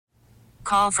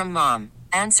Call from mom.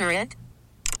 Answer it.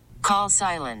 Call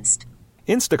silenced.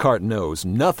 Instacart knows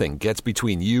nothing gets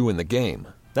between you and the game.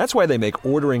 That's why they make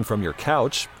ordering from your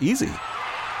couch easy.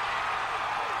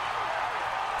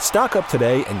 Stock up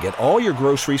today and get all your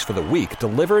groceries for the week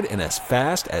delivered in as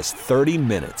fast as 30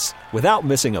 minutes without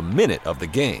missing a minute of the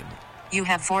game. You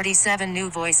have 47 new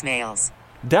voicemails.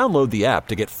 Download the app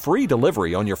to get free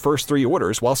delivery on your first 3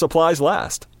 orders while supplies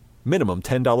last. Minimum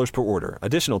 $10 per order.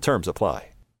 Additional terms apply.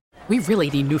 We really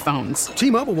need new phones.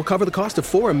 T-Mobile will cover the cost of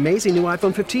 4 amazing new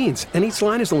iPhone 15s, and each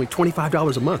line is only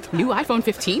 $25 a month. New iPhone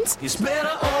 15s? It's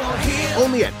better over here.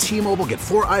 Only at T-Mobile, get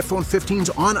 4 iPhone 15s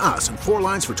on us and 4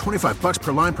 lines for $25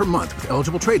 per line per month with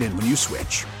eligible trade-in when you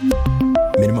switch.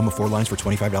 Minimum of 4 lines for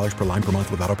 $25 per line per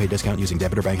month with autopay discount using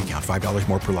debit or bank account. $5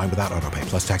 more per line without autopay,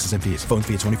 plus taxes and fees. Phone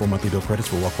fee at 24 monthly bill credits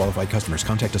for well-qualified customers.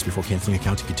 Contact us before canceling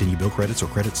account to continue bill credits or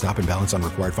credit stop and balance on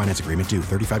required finance agreement due.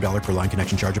 $35 per line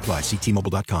connection charge applies. See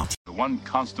T-Mobile.com. The one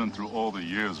constant through all the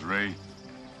years, Ray,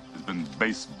 has been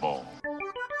baseball.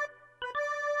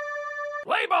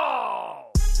 Play ball!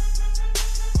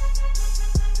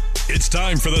 It's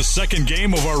time for the second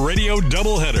game of our radio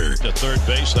doubleheader. To third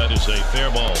base, that is a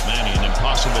fair ball. Manny, an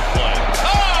impossible play.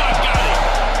 Oh,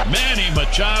 got him! Manny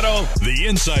Machado. The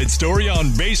inside story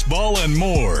on baseball and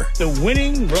more. The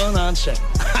winning run on second.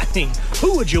 I mean,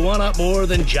 who would you want up more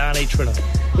than Johnny Trinidad?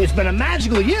 It's been a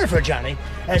magical year for Johnny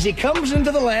as he comes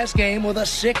into the last game with a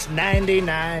 .699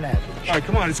 average. All right,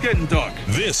 come on, it's getting dark.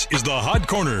 This is the Hot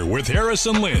Corner with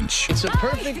Harrison Lynch. It's a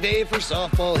perfect day for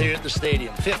softball here at the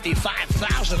stadium.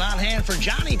 55,000 on hand for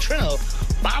Johnny Trinidad.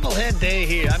 Bobblehead day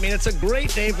here. I mean, it's a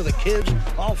great day for the kids.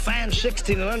 All fans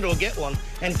 16 and under will get one.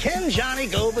 And can Johnny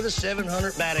go for the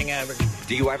 700 batting average?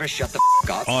 Do you ever shut the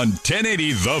up? On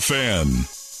 1080 The Fan.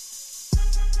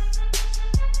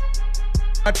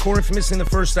 Hot Corner, if you're missing the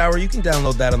first hour, you can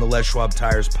download that on the Les Schwab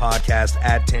Tires podcast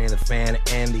at 1080 The Fan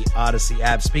and the Odyssey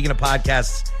app. Speaking of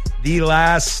podcasts, the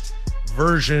last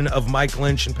version of Mike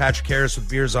Lynch and Patrick Harris with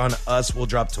Beers on Us will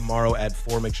drop tomorrow at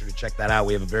 4. Make sure to check that out.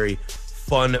 We have a very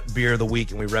fun beer of the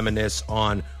week, and we reminisce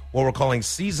on what we're calling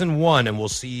Season 1, and we'll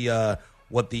see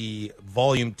what the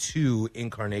Volume 2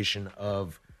 incarnation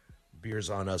of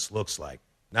Beers on Us looks like.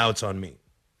 Now it's on me.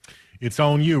 It's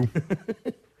on you.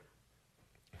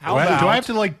 Do I have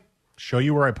to, show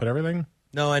you where I put everything?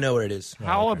 No, I know where it is.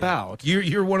 How about?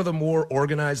 You're one of the more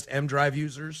organized M Drive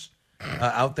users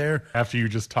out there. After you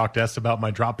just talked to us about my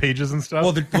drop pages and stuff?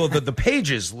 Well, the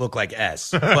pages look like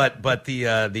S, but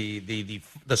the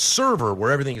server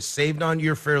where everything is saved on,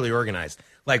 you're fairly organized.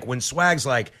 Like when Swag's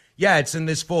like, yeah, it's in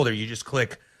this folder, you just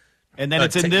click. And then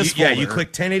it's in this folder. Yeah, you click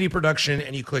 1080 production,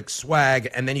 and you click Swag,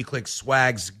 and then you click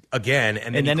Swags again,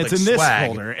 and then it's in this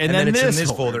folder, and then it's in this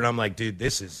folder. And I'm like, dude,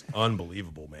 this is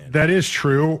unbelievable, man. That is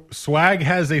true. Swag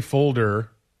has a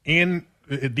folder in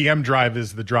the M Drive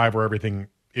is the drive where everything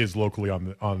is locally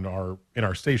in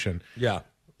our station. Yeah,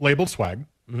 labeled Swag.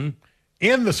 Mm-hmm.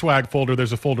 In the Swag folder,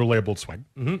 there's a folder labeled Swag.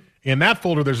 Mm-hmm. In that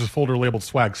folder, there's a folder labeled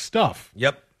Swag Stuff.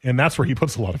 Yep. And that's where he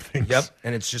puts a lot of things. Yep.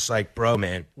 And it's just like, bro,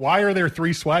 man, why are there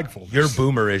 3 Swag folders? Your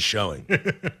boomer is showing.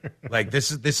 Like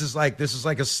this is like a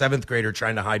 7th grader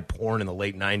trying to hide porn in the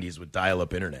late 90s with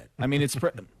dial-up internet. I mean,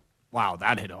 wow,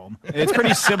 that hit home. It's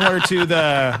pretty similar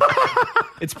to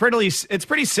it's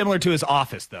pretty similar to his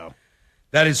office, though.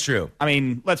 That is true. I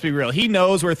mean, let's be real. He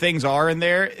knows where things are in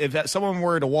there. If someone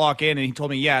were to walk in and he told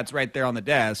me, yeah, it's right there on the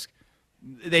desk,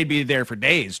 they'd be there for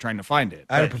days trying to find it.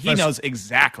 But he knows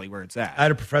exactly where it's at. I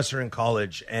had a professor in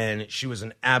college, and she was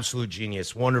an absolute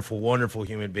genius, wonderful, wonderful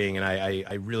human being, and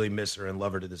I really miss her and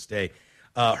love her to this day.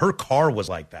 Her car was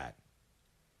like that.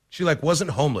 She wasn't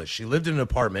homeless. She lived in an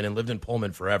apartment and lived in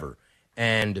Pullman forever,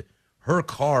 and her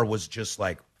car was just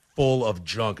full of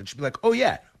junk. And she'd be like, "Oh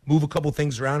yeah," move a couple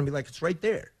things around and be like, "It's right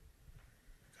there."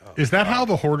 Is that how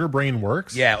the hoarder brain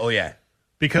works? Yeah. Oh yeah.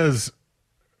 Because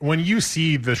when you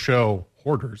see the show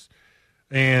Hoarders,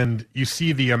 and you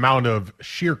see the amount of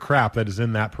sheer crap that is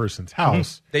in that person's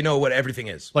house. They know what everything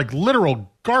is. Like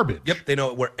literal garbage. Yep, they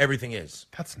know where everything is.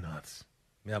 That's nuts.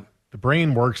 Yep. The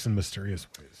brain works in mysterious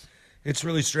ways. It's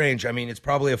really strange. I mean, it's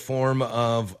probably a form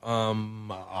of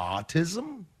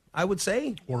autism, I would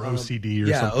say. Or OCD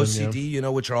or something. Yeah,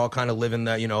 OCD, which are all kind of live in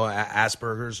that,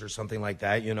 Asperger's or something like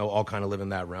that, all kind of live in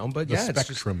that realm. But the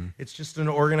spectrum. It's just an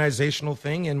organizational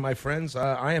thing. And my friends,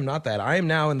 I am not that. I am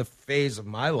now in the phase of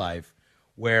my life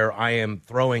where I am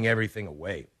throwing everything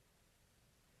away.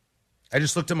 I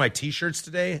just looked at my T-shirts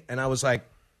today and I was like,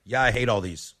 yeah, I hate all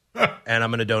these. And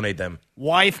I'm going to donate them.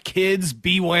 Wife, kids,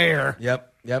 beware.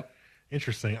 Yep.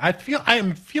 Interesting. I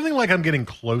am feeling like I'm getting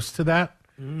close to that.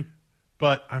 Mm-hmm.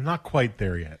 But I'm not quite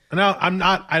there yet. Now,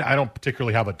 I don't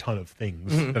particularly have a ton of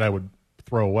things that I would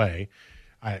throw away.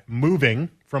 moving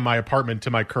from my apartment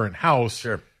to my current house,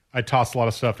 Sure. I tossed a lot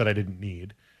of stuff that I didn't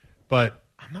need. But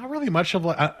I'm not really much of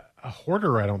a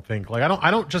hoarder, I don't think. Like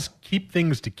I don't just keep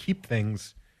things to keep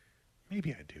things.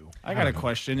 Maybe I do. I got a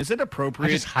question. Is it appropriate?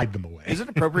 I just hide them away. Is it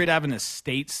appropriate to have an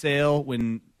estate sale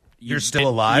when you're still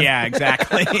alive? Yeah,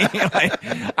 exactly.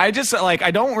 I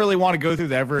don't really want to go through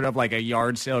the effort of like a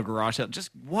yard sale, garage sale. Just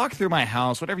walk through my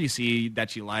house, whatever you see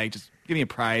that you like. Just give me a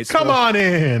price. Come on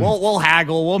in. We'll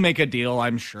haggle. We'll make a deal.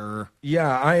 I'm sure.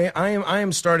 Yeah, I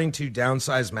am starting to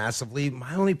downsize massively.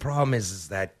 My only problem is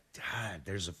that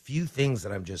there's a few things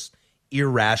that I'm just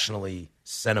irrationally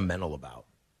sentimental about.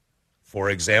 For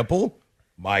example,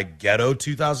 my ghetto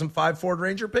 2005 Ford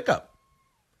Ranger pickup.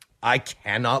 I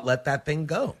cannot let that thing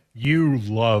go.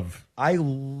 I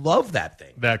love that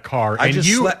thing. That car. I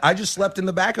just slept in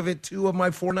the back of it 2 of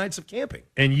my 4 nights of camping.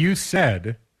 And you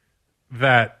said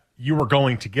that you were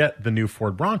going to get the new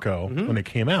Ford Bronco when it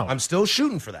came out. I'm still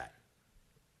shooting for that.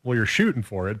 Well, you're shooting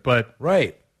for it, but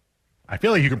right. I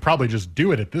feel like you can probably just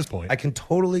do it at this point. I can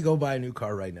totally go buy a new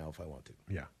car right now if I want to.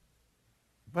 Yeah.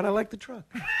 But I like the truck.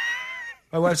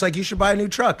 My wife's like, you should buy a new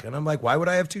truck. And I'm like, why would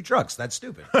I have 2 trucks? That's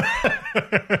stupid.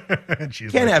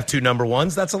 Can't have 2 number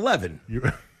ones. That's 11.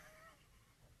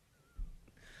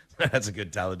 That's a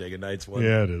good Talladega Nights one.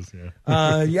 Yeah, it is.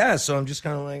 Yeah. Yeah. So I'm just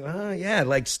kind of like,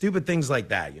 like stupid things like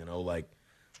that, like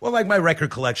my record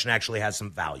collection actually has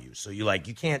some value. So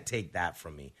you can't take that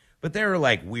from me. But there are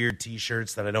like weird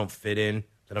T-shirts that I don't fit in,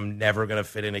 that I'm never going to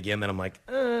fit in again. That I'm like,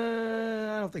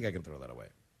 I don't think I can throw that away.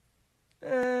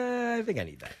 I think I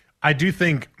need that. I do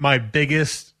think my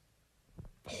biggest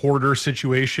hoarder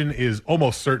situation is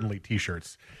almost certainly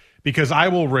T-shirts, because I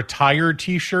will retire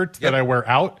T-shirts that I wear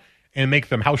out and make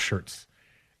them house shirts.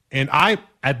 And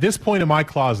at this point in my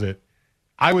closet,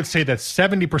 I would say that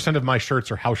 70% of my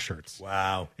shirts are house shirts.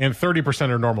 Wow. And 30%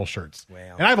 are normal shirts.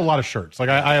 Wow. And I have a lot of shirts. Like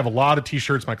I have a lot of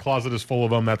T-shirts. My closet is full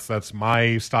of them. That's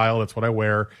my style. That's what I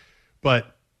wear.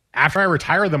 But after I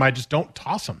retire them, I just don't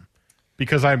toss them.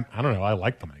 Because I don't know, I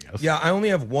like them, I guess. Yeah, I only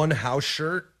have one house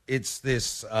shirt. It's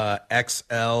this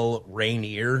XL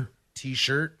Rainier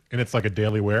T-shirt, and it's like a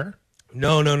daily wear.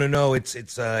 No.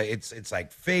 It's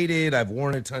like faded. I've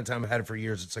worn it a ton of time. I've had it for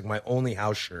years. It's like my only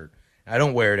house shirt. I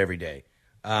don't wear it every day.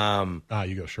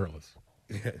 You go shirtless.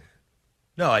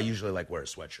 No, I usually wear a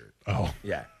sweatshirt. Oh,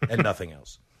 yeah, and nothing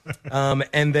else.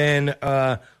 And then,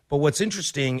 but what's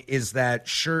interesting is that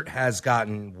shirt has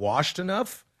gotten washed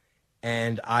enough.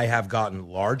 And I have gotten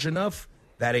large enough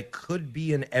that it could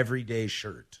be an everyday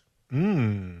shirt.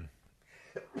 That's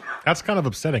kind of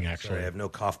upsetting, actually. Sorry, I have no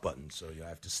cough button, so I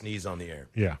have to sneeze on the air.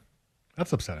 Yeah,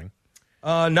 that's upsetting.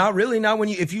 Not really. Not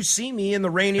if you see me in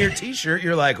the Rainier T-shirt,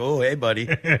 you're like, oh, hey, buddy,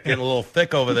 getting a little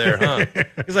thick over there, huh?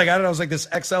 It's like, I don't know. It was like this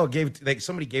XL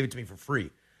somebody gave it to me for free.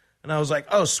 And I was like,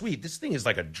 oh, sweet. This thing is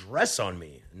like a dress on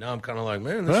me. And now I'm kind of like,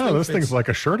 man, this thing's like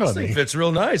a shirt on me. This thing fits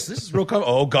real nice. This is real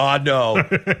comfortable. Oh, God, no.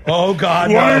 Oh, God,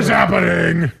 no. What is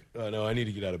happening? Oh, no, I need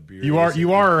to get out of beer.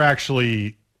 You are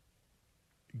actually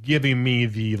giving me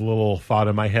the little thought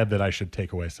in my head that I should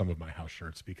take away some of my house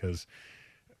shirts, because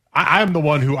I'm the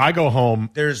one who I go home.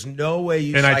 There's no way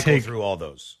you cycle through all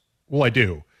those. Well, I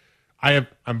do. I'm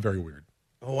very weird.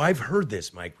 Oh, I've heard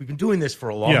this, Mike. We've been doing this for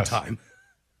a long time.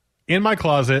 In my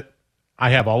closet,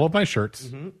 I have all of my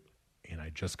shirts, and I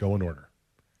just go in order.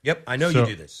 Yep, I know you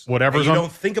do this. Whatever's you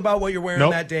don't think about what you're wearing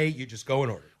that day. You just go in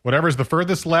order. Whatever's the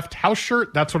furthest left house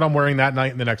shirt, that's what I'm wearing that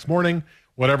night and the next morning.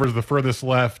 Whatever's the furthest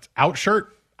left out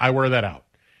shirt, I wear that out.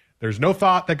 There's no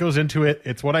thought that goes into it.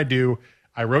 It's what I do.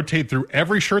 I rotate through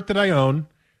every shirt that I own.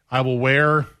 I will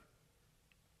wear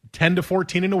 10 to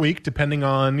 14 in a week, depending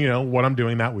on what I'm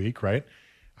doing that week, right?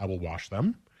 I will wash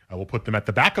them. I will put them at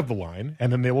the back of the line,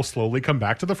 and then they will slowly come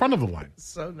back to the front of the line.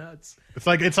 So nuts.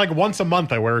 It's like once a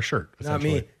month I wear a shirt. Not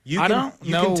me. I don't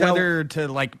know whether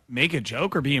to make a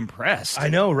joke or be impressed. I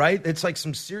know, right? It's like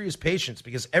some serious patience,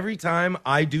 because every time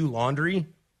I do laundry,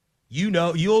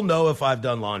 you'll know if I've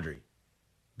done laundry,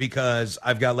 because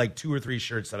I've got like 2 or 3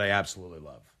 shirts that I absolutely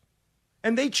love.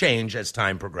 And they change as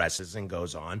time progresses and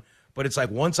goes on. But it's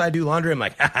like once I do laundry, I'm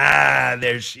like, ha,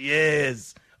 there she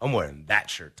is. I'm wearing that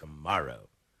shirt tomorrow.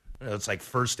 It's like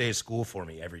first day of school for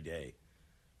me every day.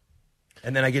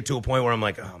 And then I get to a point where I'm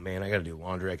like, oh, man, I got to do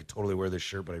laundry. I could totally wear this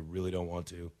shirt, but I really don't want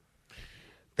to.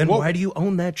 Then why do you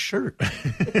own that shirt?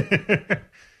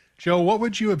 Joe, what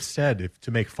would you have said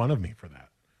to make fun of me for that?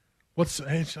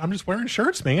 I'm just wearing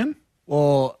shirts, man.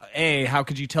 Well, how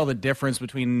could you tell the difference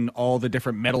between all the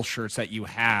different metal shirts that you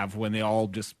have when they all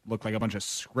just look like a bunch of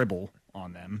scribble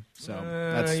on them? So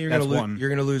that's one. You're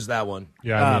going to lose that one.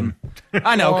 Yeah,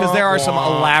 I know, because there are some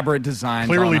elaborate designs.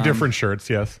 Clearly on different shirts,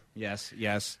 yes. Yes.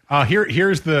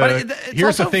 Here's the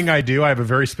also thing I do. I have a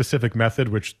very specific method,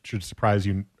 which should surprise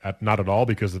you not at all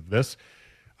because of this.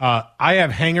 I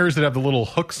have hangers that have the little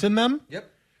hooks in them. Yep.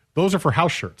 Those are for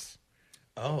house shirts.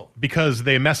 Oh. Because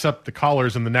they mess up the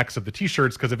collars and the necks of the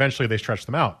T-shirts because eventually they stretch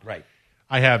them out. Right.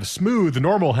 I have smooth,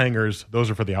 normal hangers. Those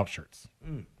are for the out shirts.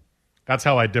 That's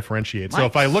how I differentiate. Nice. So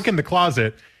if I look in the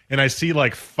closet and I see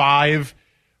like 5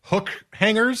 hook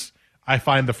hangers, I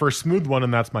find the first smooth one,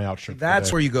 and that's my out shirt.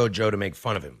 That's where you go, Joe, to make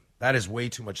fun of him. That is way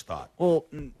too much thought. Well,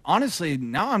 honestly,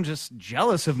 now I'm just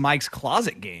jealous of Mike's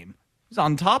closet game. He's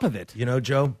on top of it. You know,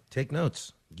 Joe, take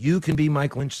notes. You can be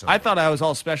Mike Lynch someday. I thought I was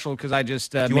all special because I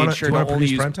just made sure to only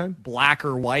use black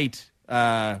or white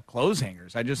clothes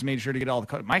hangers. I just made sure to get all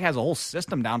the Mike has a whole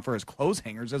system down for his clothes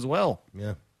hangers as well.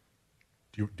 Yeah.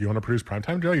 Do you want to produce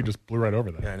primetime, Joe? You just blew right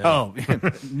over that. Yeah, I know.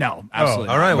 No, absolutely.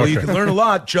 All right, well, you can learn a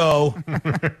lot, Joe.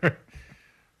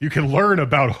 You can learn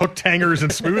about hooked hangers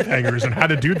and smooth hangers and how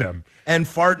to do them. And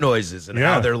fart noises and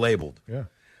how they're labeled. Yeah.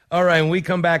 All right, when we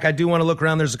come back, I do want to look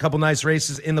around. There's a couple nice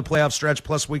races in the playoff stretch,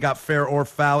 plus we got fair or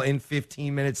foul in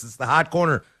 15 minutes. It's the Hot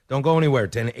Corner. Don't go anywhere.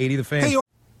 1080 The Fan.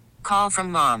 Call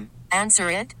from mom. Answer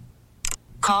it.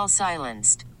 Call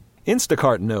silenced.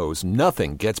 Instacart knows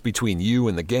nothing gets between you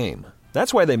and the game.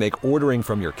 That's why they make ordering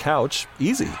from your couch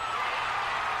easy.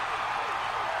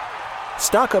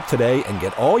 Stock up today and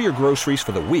get all your groceries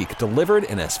for the week delivered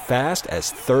in as fast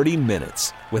as 30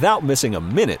 minutes without missing a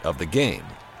minute of the game.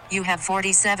 You have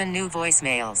 47 new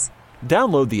voicemails.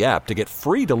 Download the app to get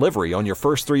free delivery on your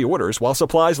first 3 orders while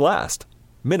supplies last.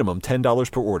 Minimum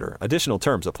 $10 per order. Additional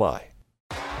terms apply.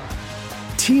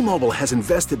 T-Mobile has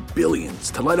invested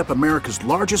billions to light up America's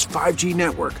largest 5G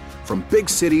network, from big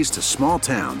cities to small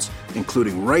towns,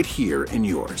 including right here in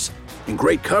yours. And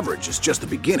great coverage is just the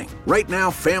beginning. Right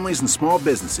now, families and small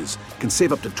businesses can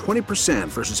save up to 20%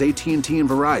 versus AT&T and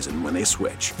Verizon when they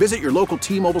switch. Visit your local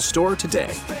T-Mobile store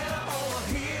today.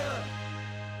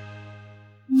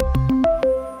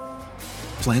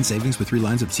 Plan savings with 3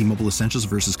 lines of T-Mobile Essentials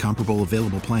versus comparable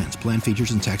available plans. Plan features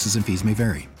and taxes and fees may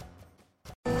vary.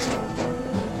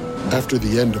 After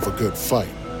the end of a good fight,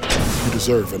 you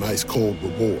deserve an ice-cold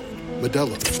reward.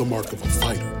 Modelo is the mark of a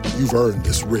fighter. You've earned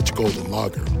this rich golden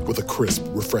lager with a crisp,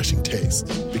 refreshing taste.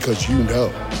 Because you know,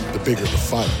 the bigger the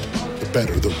fight, the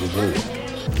better the reward.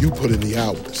 You put in the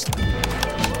hours,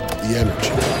 the energy,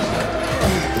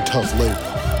 the tough labor.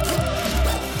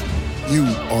 You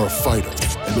are a fighter,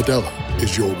 and Modelo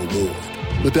is your reward.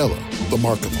 Modelo, the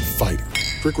mark of a fighter.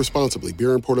 Drink responsibly.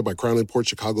 Beer imported by Crown Imports,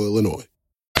 Chicago, Illinois.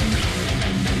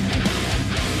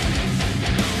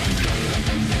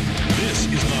 This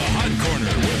is the Hot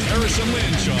Corner with Harrison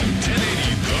Lynch on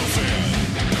 1080 The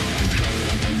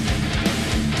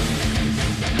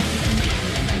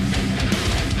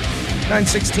Fan.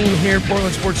 .916 here,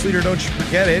 Portland Sports Leader. Don't you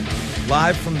forget it.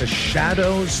 Live from the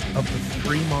shadows of the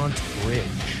Fremont Bridge.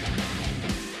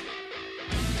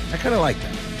 I kind of like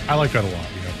that. I like that a lot.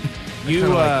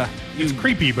 It's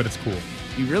creepy, but it's cool.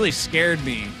 You really scared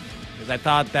me because I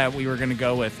thought that we were going to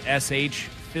go with SH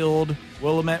filled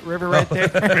Willamette River right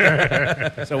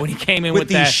there. So when he came in with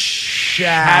that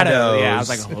shadow, yeah, I was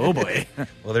like, oh boy.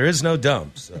 Well, there is no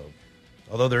dump, so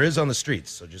although there is on the streets,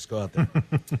 so just go out there.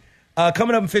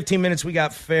 Coming up in 15 minutes, we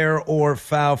got fair or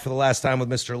foul for the last time with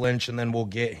Mr. Lynch, and then we'll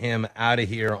get him out of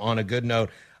here on a good note.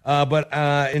 But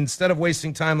instead of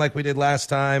wasting time like we did last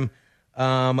time,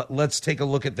 let's take a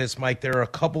look at this, Mike. There are a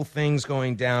couple things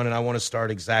going down, and I want to start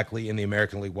exactly in the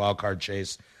American League wildcard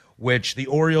chase, which the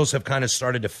Orioles have kind of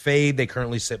started to fade. They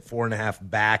currently sit 4.5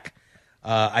 back.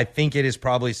 I think it is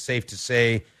probably safe to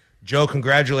say, Joe,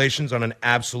 congratulations on an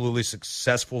absolutely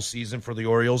successful season for the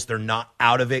Orioles. They're not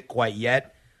out of it quite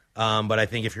yet, but I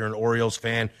think if you're an Orioles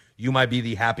fan, you might be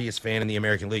the happiest fan in the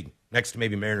American League. Next to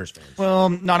maybe Mariners fans. Well,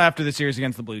 not after the series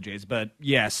against the Blue Jays, but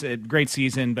yes, great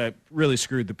season, but really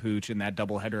screwed the pooch in that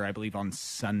doubleheader, I believe, on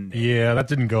Sunday. Yeah, that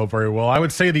didn't go very well. I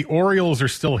would say the Orioles are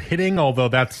still hitting, although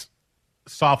that's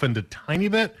softened a tiny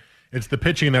bit. It's the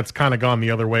pitching that's kind of gone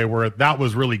the other way, where that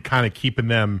was really kind of keeping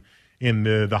them in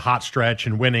the hot stretch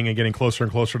and winning and getting closer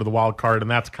and closer to the wild card, and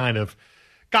that's kind of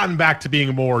gotten back to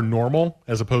being more normal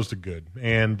as opposed to good.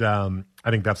 And I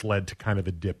think that's led to kind of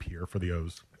the dip here for the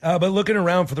O's. But looking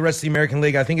around for the rest of the American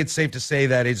League, I think it's safe to say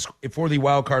that it's for the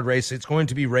wild card race, it's going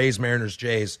to be Rays, Mariners,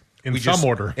 Jays. In some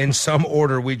order. In some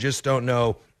order. We just don't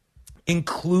know,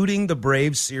 including the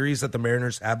Braves series that the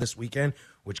Mariners have this weekend,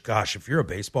 which, gosh, if you're a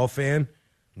baseball fan,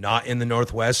 not in the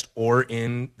Northwest or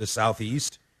in the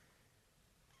Southeast,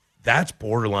 that's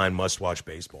borderline must-watch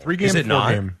baseball. 3 game, is it 4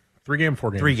 not? game. 3 game,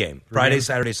 4 game. 3 game. Friday,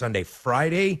 Saturday, Sunday.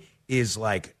 Friday is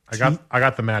like I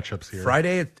got the matchups here.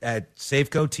 Friday at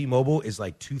Safeco T-Mobile is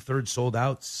like 2/3 sold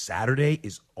out. Saturday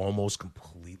is almost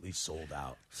completely sold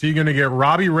out. So you're going to get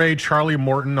Robbie Ray, Charlie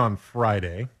Morton on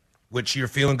Friday. Which you're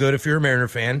feeling good if you're a Mariner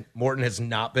fan. Morton has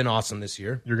not been awesome this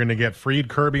year. You're going to get Freed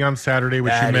Kirby on Saturday,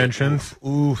 which you mentioned.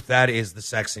 That is the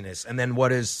sexiness. And then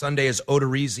what is Sunday is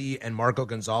Odorizzi and Marco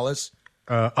Gonzalez.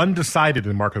 Undecided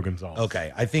in Marco Gonzalez.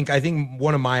 Okay, I think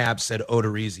one of my apps said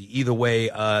Odorizzi. Either way,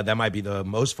 that might be the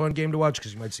most fun game to watch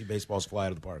because you might see baseballs fly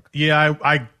out of the park. Yeah,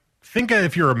 I think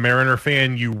if you're a Mariner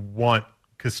fan, you want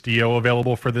Castillo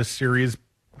available for this series.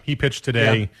 He pitched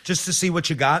today. Yeah, just to see what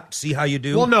you got, see how you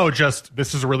do. Well, no, just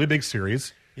this is a really big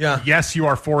series. Yeah. Yes, you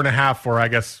are 4.5 or I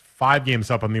guess 5 games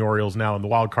up on the Orioles now in the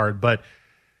wild card, but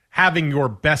having your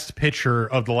best pitcher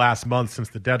of the last month since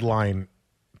the deadline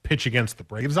pitch against the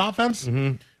Braves offense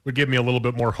would give me a little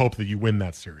bit more hope that you win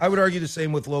that series. I would argue the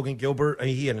same with Logan Gilbert. I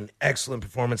mean, he had an excellent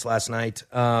performance last night.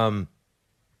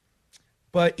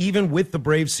 But even with the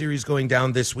Braves series going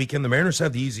down this weekend, the Mariners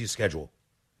have the easiest schedule.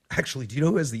 Actually, do you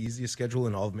know who has the easiest schedule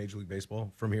in all of Major League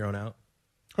Baseball from here on out?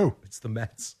 Who? It's the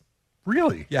Mets.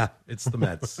 Really? Yeah, it's the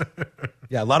Mets.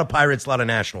 Yeah, a lot of Pirates, a lot of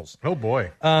Nationals. Oh,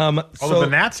 boy. Although the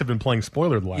Nats have been playing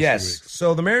spoiler the last few weeks.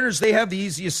 So the Mariners, they have the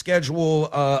easiest schedule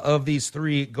of these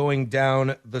three going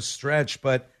down the stretch.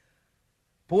 But,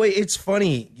 boy, it's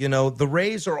funny. You know, the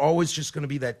Rays are always just going to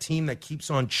be that team that keeps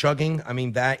on chugging. I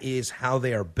mean, that is how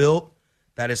they are built.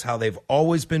 That is how they've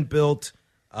always been built.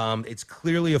 It's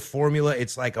clearly a formula.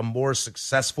 It's like a more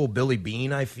successful Billy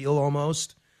Beane, I feel,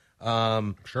 almost.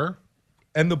 Sure.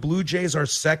 And the Blue Jays are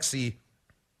sexy,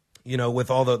 you know, with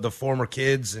all the former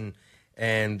kids and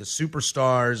the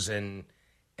superstars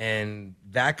and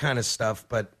that kind of stuff.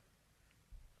 But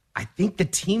I think the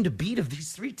team to beat of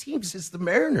these three teams is the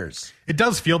Mariners. It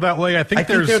does feel that way. I think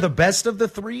they're the best of the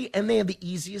three, and they have the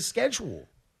easiest schedule.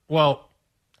 Well,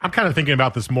 I'm kind of thinking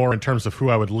about this more in terms of who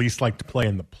I would least like to play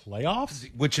in the playoffs.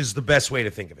 Which is the best way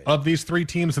to think of it. Of these three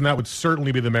teams, and that would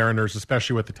certainly be the Mariners,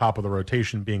 especially with the top of the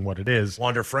rotation being what it is.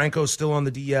 Wander Franco's still on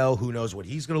the DL. Who knows what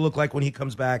he's going to look like when he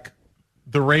comes back.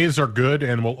 The Rays are good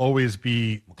and will always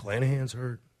be... McClanahan's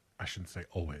hurt. I shouldn't say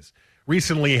always.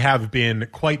 Recently have been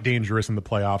quite dangerous in the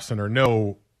playoffs and are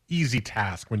no easy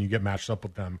task when you get matched up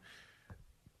with them.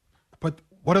 But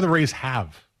what do the Rays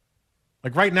have?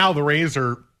 Like right now, the Rays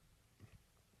are...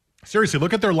 Seriously,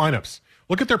 look at their lineups.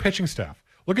 Look at their pitching staff.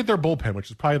 Look at their bullpen,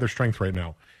 which is probably their strength right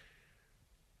now.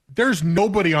 There's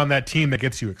nobody on that team that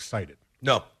gets you excited.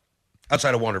 No.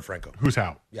 Outside of Wander Franco. Who's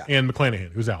out. Yeah. And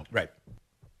McClanahan, who's out. Right.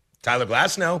 Tyler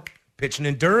Glasnow, pitching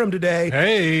in Durham today.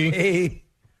 Hey.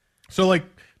 So,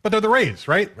 but they're the Rays,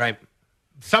 right? Right.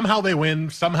 Somehow they win.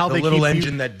 Somehow they keep little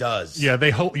engine that does. Yeah, they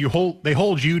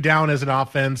hold you down as an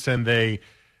offense, and they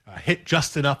hit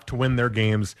just enough to win their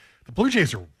games. The Blue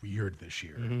Jays are weird this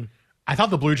year. Mm-hmm. I thought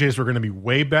the Blue Jays were going to be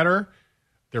way better.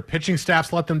 Their pitching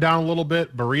staff's let them down a little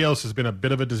bit. Barrios has been a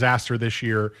bit of a disaster this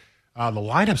year. The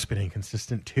lineup's been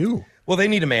inconsistent, too. Well, they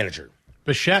need a manager.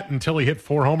 Bichette, until he hit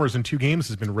 4 homers in 2 games,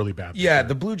 has been really bad. Yeah,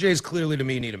 the Blue Jays clearly, to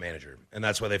me, need a manager. And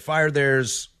that's why they fired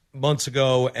theirs months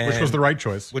ago. Which was the right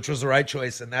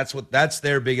choice. And that's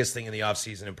their biggest thing in the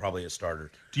offseason and probably a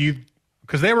starter.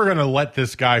 Because they were going to let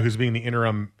this guy who's being the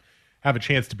interim have a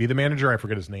chance to be the manager. I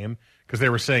forget his name. Because they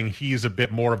were saying he's a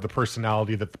bit more of the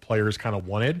personality that the players kind of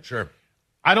wanted. Sure.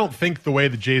 I don't think the way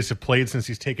the Jays have played since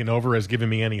he's taken over has given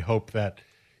me any hope that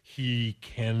he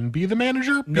can be the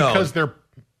manager. No. Because they're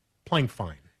playing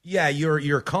fine. Yeah,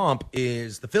 your comp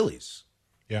is the Phillies.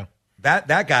 Yeah.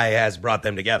 That guy has brought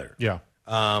them together. Yeah.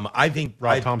 I think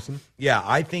Rob Thompson. Yeah,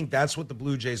 I think that's what the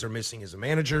Blue Jays are missing as a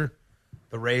manager.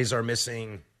 The Rays are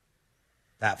missing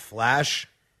that flash.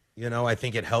 You know, I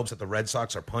think it helps that the Red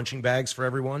Sox are punching bags for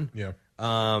everyone. Yeah.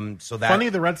 So that funny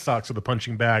the Red Sox are the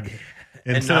punching bag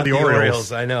instead of the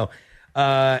Orioles. I know.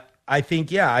 I think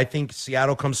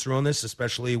Seattle comes through on this,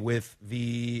 especially with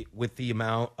the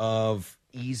amount of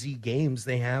easy games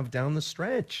they have down the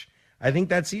stretch. I think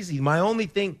that's easy. The only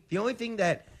thing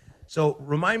that, so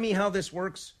remind me how this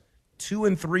works. 2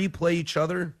 and 3 play each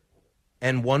other,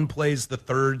 and 1 plays the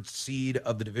 3rd seed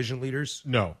of the division leaders.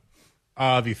 No,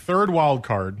 the 3rd wild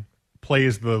card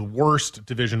plays the worst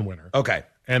division winner. Okay,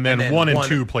 and then 1 and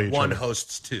 2 play each other. 1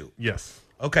 hosts 2. Yes.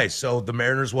 Okay, so the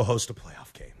Mariners will host a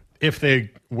playoff game if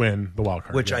they win the wild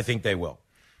card, which yes. I think they will.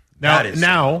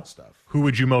 Now, who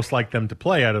would you most like them to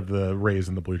play out of the Rays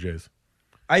and the Blue Jays?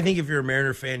 I think if you're a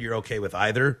Mariner fan, you're okay with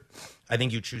either. I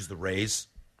think you choose the Rays.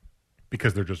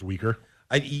 Because they're just weaker?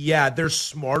 They're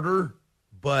smarter,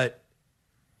 but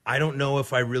I don't know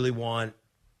if I really want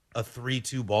a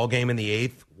 3-2 ball game in the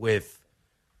 8th with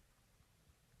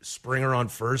Springer on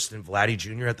first and Vladdy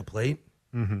Jr. at the plate.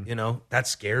 Mm-hmm. That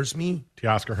scares me.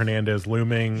 Teoscar Hernandez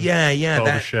looming. Yeah.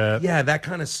 That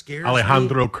kind of scares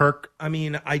Alejandro me. Kirk. I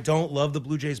mean, I don't love the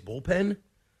Blue Jays bullpen.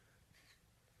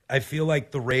 I feel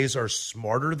like the Rays are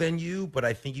smarter than you, but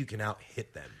I think you can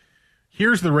out-hit them.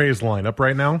 Here's the Rays lineup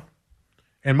right now,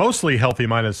 and mostly healthy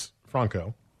minus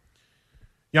Franco.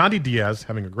 Yandy Diaz,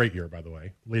 having a great year, by the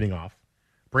way, leading off.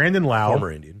 Brandon Lau,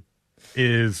 former Indian,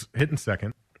 is hitting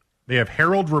second. They have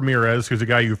Harold Ramirez, who's a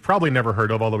guy you've probably never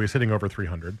heard of, although he's hitting over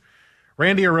 300.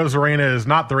 Randy Arozarena is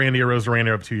not the Randy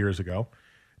Arozarena of 2 years ago.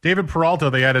 David Peralta,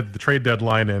 they added the trade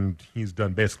deadline, and he's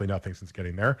done basically nothing since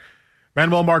getting there.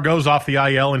 Manuel Margot's off the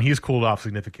IL, and he's cooled off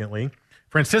significantly.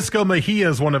 Francisco Mejia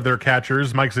is one of their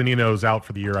catchers. Mike Zunino's out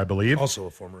for the year, I believe. Also a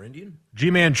former Indian.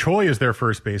 G-Man Choi is their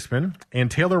first baseman, and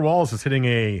Taylor Walls is hitting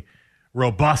a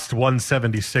robust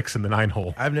 176 in the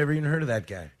 9-hole. I've never even heard of that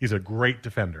guy. He's a great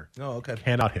defender. Oh, okay.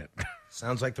 Cannot hit.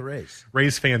 Sounds like the Rays.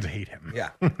 Rays fans hate him.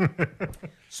 Yeah.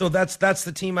 So that's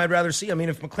the team I'd rather see. I mean,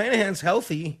 if McClanahan's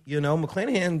healthy,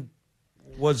 McClanahan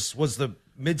was the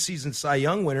midseason Cy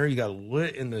Young winner. He got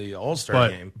lit in the All-Star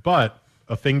game. But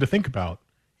a thing to think about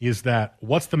is that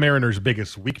what's the Mariners'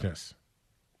 biggest weakness?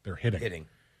 They're hitting.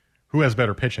 Who has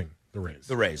better pitching? The Rays.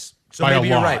 The Rays. So By maybe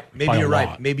a you're lot. right. Maybe By a you're right.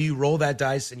 lot. Maybe you roll that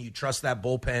dice and you trust that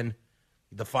bullpen,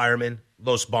 the firemen,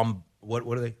 what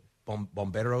are they?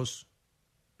 Bomberos?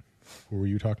 Who were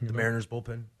you talking The about? Mariners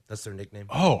bullpen. That's their nickname.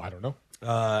 Oh, I don't know.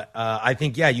 I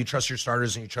think, you trust your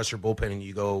starters and you trust your bullpen and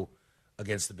you go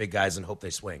against the big guys and hope they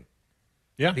swing.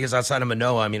 Yeah. Because outside of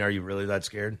Manoah, I mean, are you really that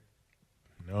scared?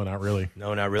 No, not really.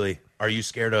 No, not really. Are you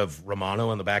scared of Romano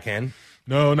on the back end?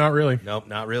 No, not really. Nope,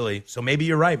 not really. So maybe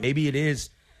you're right. Maybe it is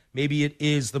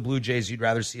the Blue Jays you'd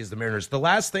rather see as the Mariners. The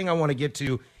last thing I want to get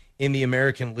to in the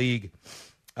American League,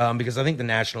 because I think the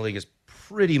National League is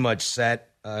pretty much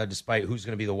set, despite who's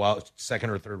going to be the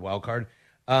second or third wild card,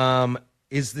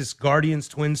 is this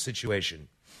Guardians-Twins situation.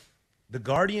 The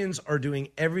Guardians are doing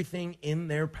everything in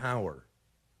their power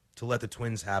to let the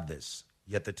Twins have this,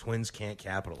 yet the Twins can't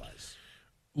capitalize.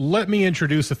 Let me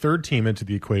introduce a third team into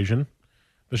the equation.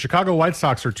 The Chicago White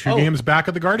Sox are 2 games back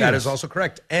of the Guardians. That is also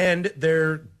correct. And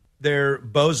their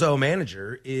bozo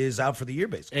manager is out for the year,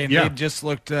 basically. And they just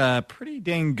looked pretty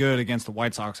dang good against the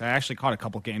White Sox. I actually caught a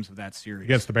couple games of that series.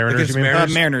 Against the Mariners, you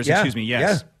mean? Mariners, Yeah. excuse me,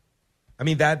 yes. Yeah. I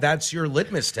mean, that's your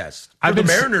litmus test. For the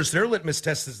Mariners, their litmus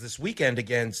test is this weekend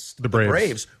against the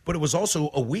Braves, but it was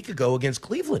also a week ago against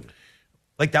Cleveland.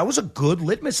 Like, that was a good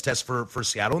litmus test for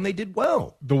Seattle, and they did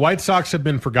well. The White Sox have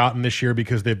been forgotten this year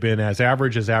because they've been as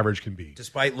average can be.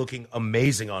 Despite looking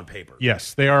amazing on paper.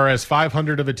 Yes, they are as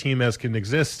 500 of a team as can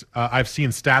exist. I've seen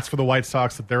stats for the White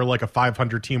Sox that they're like a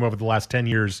 500 team over the last 10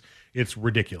 years. It's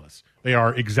ridiculous. They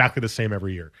are exactly the same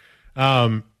every year.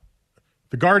 The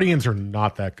Guardians are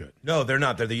not that good. No, they're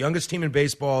not. They're the youngest team in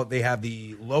baseball. They have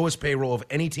the lowest payroll of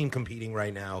any team competing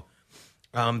right now.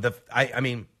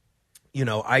 I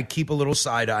keep a little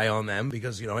side eye on them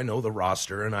because, I know the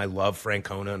roster and I love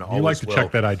Francona and always You like to will.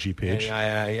 check that IG page.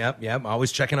 Yep.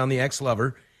 Always checking on the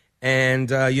ex-lover. And,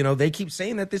 they keep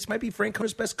saying that this might be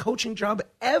Francona's best coaching job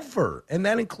ever. And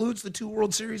that includes the 2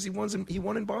 World Series he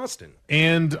won in Boston.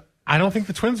 And I don't think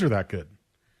the Twins are that good.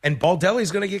 And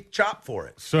Baldelli's going to get chopped for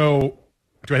it. So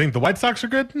do I think the White Sox are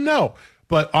good? No.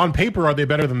 But on paper, are they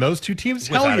better than those 2 teams?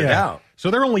 Without Hell yeah. a doubt. So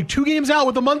they're only 2 games out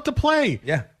with a month to play.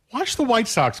 Yeah. Watch the White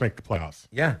Sox make the playoffs.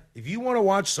 Yeah. If you want to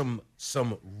watch some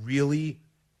really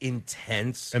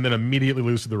intense... And then immediately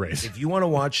lose to the Rays. If you want to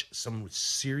watch some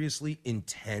seriously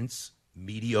intense,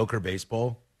 mediocre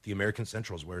baseball, the American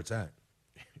Central is where it's at.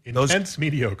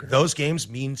 Mediocre. Those games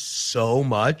mean so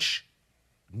much.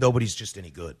 Nobody's just any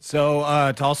good.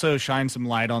 So to also shine some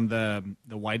light on the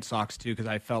White Sox, too, because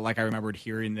I felt like I remembered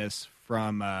hearing this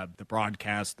from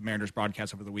the Mariners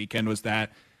broadcast over the weekend, was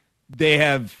that they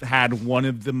have had one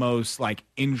of the most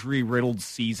injury-riddled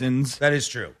seasons. That is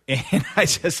true. And I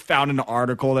just found an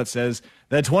article that says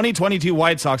the 2022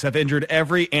 White Sox have injured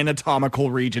every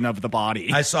anatomical region of the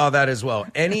body. I saw that as well.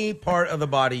 Any part of the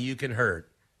body you can hurt,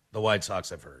 the White Sox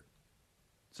have hurt.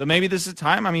 So maybe this is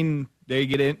time. I mean,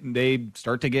 they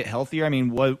start to get healthier. I mean,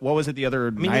 what was it the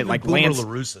other night? Like Lance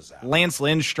LaRussa's out. Lance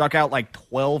Lynch struck out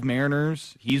 12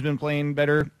 Mariners. He's been playing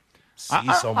better.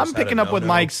 I'm picking up what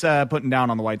Mike's putting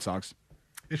down on the White Sox.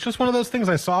 It's just one of those things.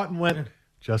 I saw it and went,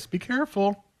 just be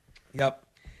careful. Yep.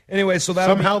 Anyway, so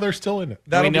somehow they're still in it.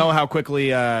 We know how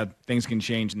quickly things can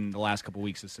change in the last couple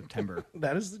weeks of September.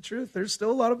 That is the truth. There's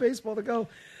still a lot of baseball to go.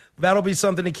 That'll be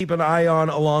something to keep an eye on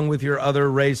along with your other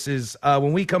races.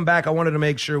 When we come back, I wanted to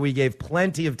make sure we gave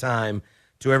plenty of time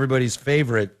to everybody's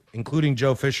favorite, including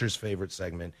Joe Fisher's favorite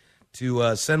segment,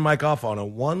 to send Mike off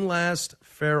on one last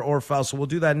fair or foul. So we'll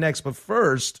do that next. But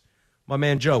first, my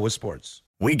man Joe with sports.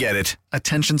 We get it.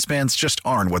 Attention spans just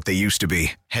aren't what they used to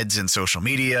be. Heads in social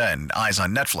media and eyes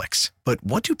on Netflix. But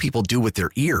what do people do with their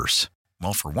ears?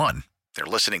 Well, for one, they're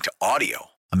listening to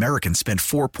audio. Americans spend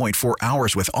 4.4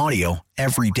 hours with audio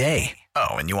every day.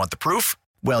 Oh, and you want the proof?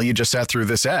 Well, you just sat through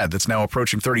this ad that's now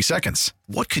approaching 30 seconds.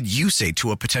 What could you say to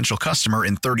a potential customer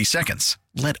in 30 seconds?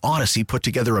 Let Odyssey put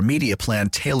together a media plan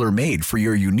tailor-made for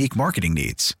your unique marketing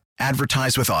needs.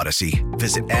 Advertise with Odyssey.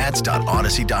 Visit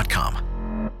ads.odyssey.com.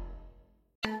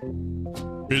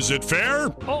 Is it fair?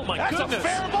 Oh, my goodness. That's a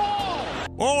fair ball!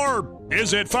 Or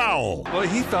is it foul? Well,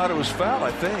 he thought it was foul,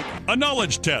 I think. A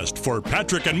knowledge test for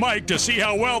Patrick and Mike to see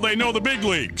how well they know the big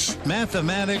leagues.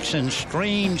 Mathematics and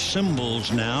strange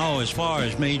symbols now as far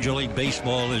as Major League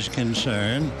Baseball is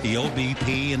concerned. The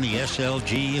OBP and the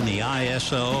SLG and the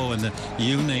ISO and the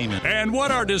you name it. And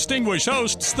what our distinguished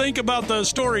hosts think about the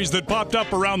stories that popped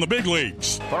up around the big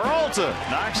leagues. Peralta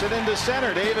knocks it into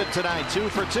center. David tonight 2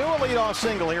 for 2. A leadoff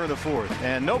single here in the fourth.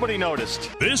 And nobody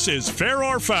noticed. This is Fair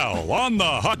or Foul on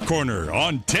the Hot Corner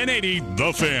on 1080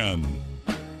 The Fan.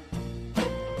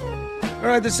 All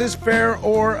right, this is Fair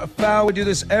or Foul. We do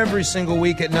this every single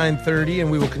week at 9:30, and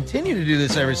we will continue to do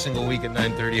this every single week at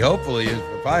 9:30, hopefully,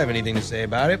 if I have anything to say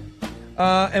about it.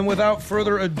 And without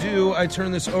further ado, I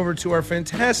turn this over to our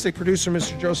fantastic producer,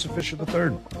 Mr. Joseph Fisher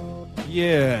III.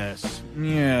 Yes.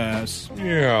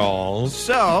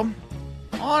 So,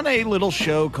 on a little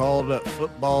show called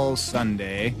Football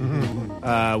Sunday,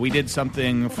 we did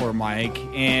something for Mike.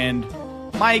 And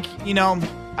Mike,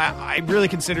 I really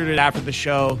considered it after the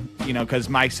show, because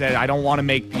Mike said, I don't want to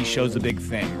make these shows a big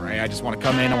thing, right? I just want to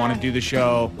come in, I want to do the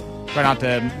show, try not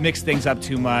to mix things up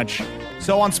too much.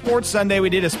 So on Sports Sunday, we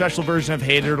did a special version of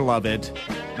Hate It or Love It.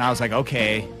 And I was like,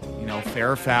 okay,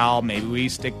 fair or foul, maybe we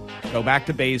go back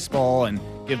to baseball and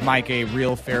give Mike a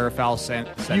real fair or foul send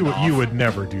off. You would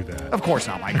never do that. Of course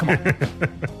not, Mike. Come on.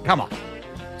 Come on.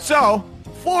 So,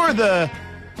 for the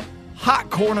Hot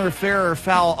Corner Fair or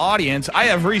Foul audience, I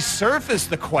have resurfaced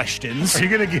the questions. Are you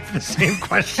going to give the same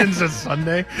questions as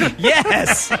Sunday?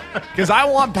 Yes, because I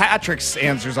want Patrick's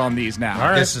answers on these now. All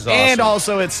right. This is awesome. And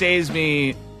also, it saves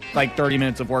me like 30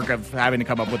 minutes of work of having to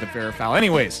come up with a fair or foul.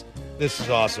 Anyways. This is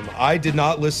awesome. I did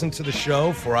not listen to the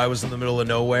show, for I was in the middle of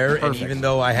nowhere. Perfect. And even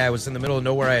though I was in the middle of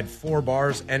nowhere, I had 4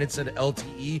 bars, and it said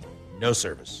LTE, no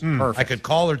service. Perfect. I could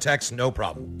call or text, no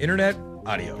problem. Internet,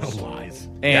 adios. No lies.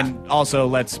 And also,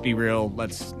 let's be real.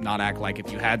 Let's not act like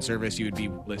if you had service, you would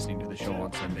be listening to the show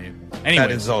on Sunday. Anyway,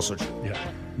 that is also true. Yeah.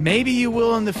 Maybe you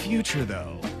will in the future,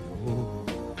 though. Ooh.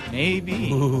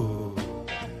 Maybe. Ooh.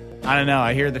 I don't know.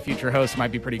 I hear the future host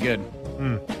might be pretty good.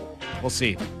 We'll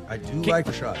see. I do like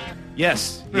Rashad.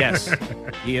 Yes.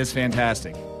 He is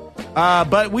fantastic.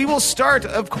 But we will start,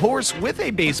 of course, with a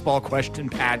baseball question,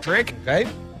 Patrick. Okay.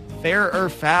 Fair or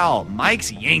foul?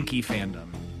 Mike's Yankee fandom.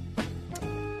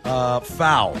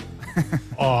 Foul.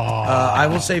 I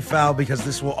will say foul because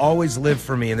this will always live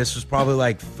for me, and this was probably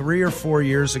like 3 or 4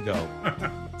 years ago.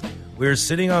 We were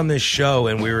sitting on this show,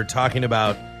 and we were talking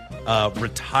about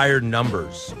retired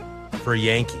numbers for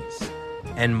Yankees,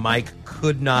 and Mike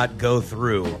could not go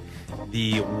through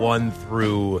the 1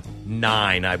 through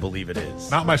 9, I believe it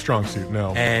is. Not my strong suit,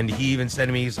 no. And he even said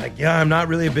to me, he's like, yeah, I'm not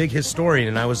really a big historian.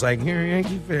 And I was like, you're a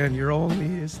Yankee fan. You're only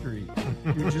history.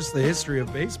 You're just the history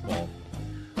of baseball.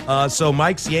 So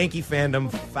Mike's Yankee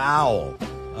fandom, foul.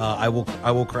 I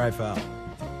will cry foul.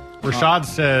 Rashad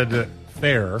said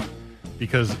fair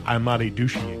because I'm not a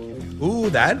douchey Yankee fan. Ooh,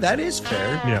 that is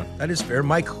fair. Yeah. That is fair.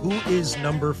 Mike, who is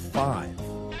number 5?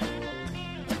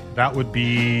 That would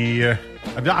be...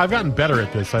 I've gotten better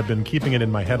at this. I've been keeping it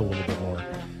in my head a little bit more.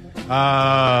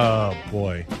 Oh,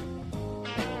 boy.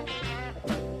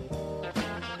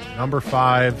 Number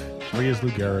 5, 3 is Lou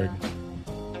Gehrig.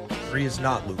 3 is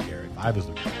not Lou Gehrig. 5 is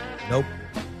Lou Gehrig. Nope.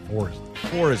 4 is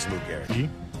 4 is Lou Gehrig. See?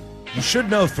 You should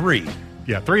know 3.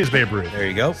 Yeah, 3 is Babe Ruth. There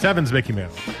you go. 7's Mickey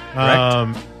Mantle.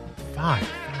 Correct.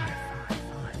 5.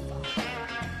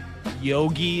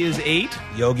 Yogi is 8.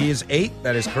 Yogi is 8.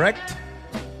 That is correct.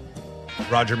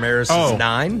 Roger Maris is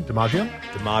 9. DiMaggio?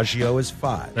 DiMaggio is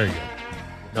 5. There you go.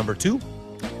 Number 2?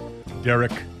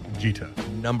 Derek Jeter.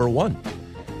 Number 1?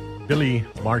 Billy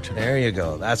Martin. There you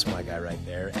go. That's my guy right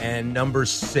there. And number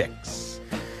 6?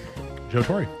 Joe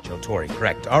Torre. Joe Torre,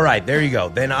 correct. All right, there you go.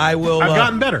 Then I will... I've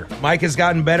gotten better. Mike has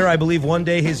gotten better. I believe one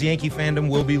day his Yankee fandom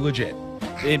will be legit.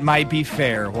 It might be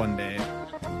fair one day.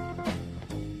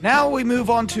 Now we move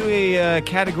on to a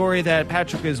category that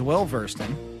Patrick is well versed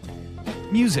in.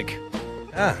 Music.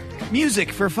 Music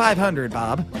for 500,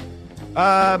 Bob.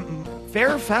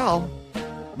 Fair or foul?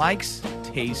 Mike's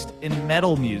taste in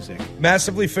metal music.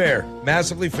 Massively fair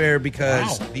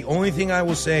because the only thing I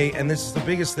will say, and this is the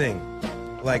biggest thing,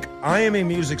 like, I am a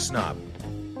music snob.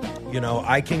 You know,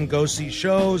 I can go see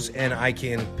shows and I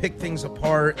can pick things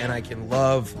apart and I can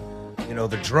love, you know,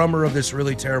 the drummer of this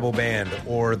really terrible band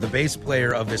or the bass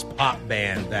player of this pop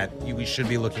band that we should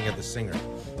be looking at the singer.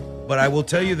 But I will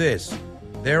tell you this,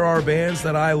 there are bands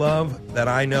that I love that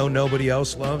I know nobody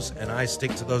else loves, and I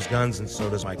stick to those guns, and so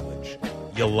does Mike Lynch.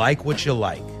 You like what you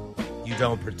like. You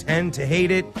don't pretend to hate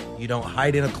it. You don't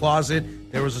hide in a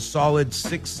closet. There was a solid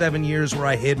 6-7 years where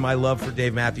I hid my love for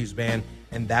Dave Matthews Band,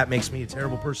 and that makes me a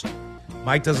terrible person.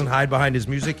 Mike doesn't hide behind his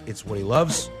music. It's what he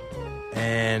loves,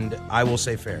 and I will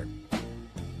say fair.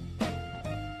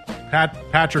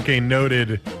 Patrick, a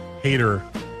noted hater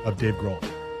of Dave Grohl.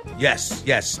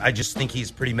 Yes. I just think he's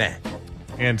pretty mad.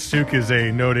 And Suk is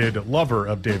a noted lover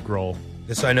of Dave Grohl.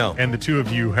 Yes, I know. And the two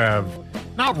of you have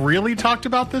not really talked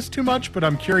about this too much, but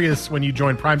I'm curious when you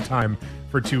join Primetime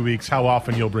for 2 weeks, how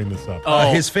often you'll bring this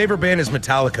up. His favorite band is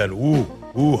Metallica. And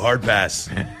ooh, hard pass.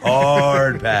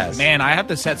 Hard pass. Man, I have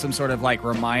to set some sort of like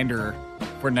reminder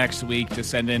for next week to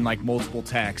send in like multiple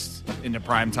texts into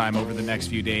Primetime over the next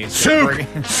few days. Suk,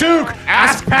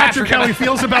 ask Patrick how he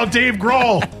feels about Dave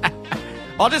Grohl.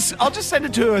 I'll just send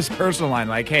it to his personal line,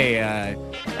 like, hey,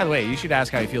 by the way, you should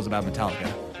ask how he feels about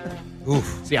Metallica.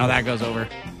 Oof. See how that goes over.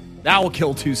 That will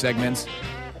kill 2 segments.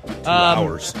 2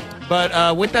 hours.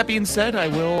 But with that being said, I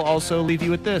will also leave you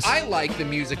with this. I like the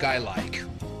music I like.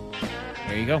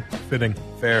 There you go. Fitting.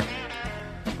 Fair.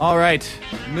 All right,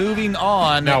 moving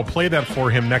on. Now play that for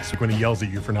him next week when he yells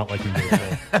at you for not liking Dave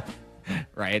Grohl.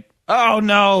 Right. Oh,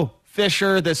 no.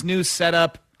 Fisher, this new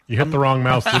setup. You hit the wrong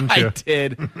mouse, didn't you? I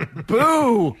did.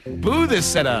 Boo! Boo this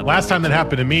setup. Last time that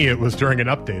happened to me, it was during an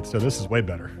update, so this is way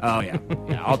better. Oh, yeah.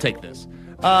 Yeah, I'll take this.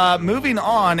 Moving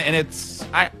on, and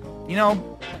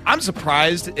I'm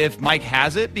surprised if Mike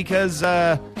has it because,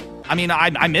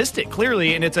 I missed it,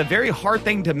 clearly, and it's a very hard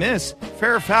thing to miss.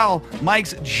 Fair or foul,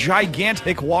 Mike's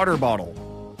gigantic water bottle.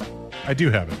 I do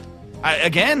have it.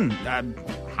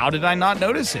 How did I not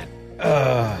notice it?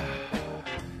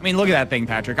 I mean, look at that thing,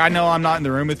 Patrick. I know I'm not in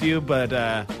the room with you, but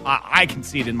I can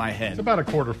see it in my head. It's about a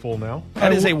quarter full now.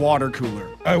 That is a water cooler.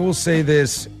 I will say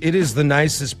this. It is the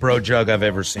nicest bro jug I've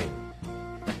ever seen.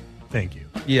 Thank you.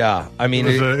 Yeah. I mean,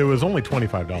 it was only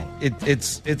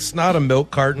 $25. It's not a milk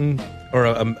carton or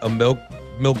a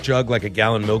milk jug, like a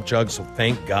gallon milk jug, so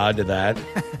thank God to that.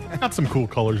 Got some cool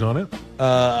colors on it.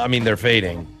 They're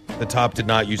fading. The top did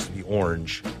not used to be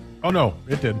orange. Oh, no,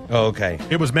 it did. Oh, okay.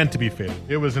 It was meant to be faded.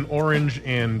 It was an orange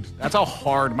and... That's how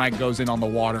hard Mike goes in on the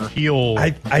water. Teal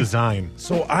design.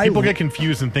 People get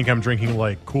confused and think I'm drinking,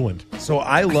 like, coolant. So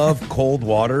I love cold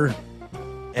water,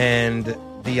 and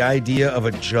the idea of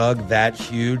a jug that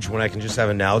huge when I can just have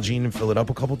a Nalgene and fill it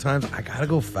up a couple times, I gotta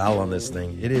go foul on this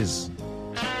thing.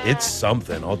 It's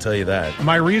something, I'll tell you that.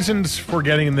 My reasons for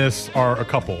getting this are a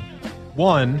couple.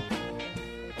 One...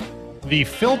 The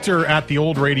filter at the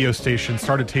old radio station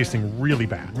started tasting really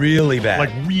bad. Really bad.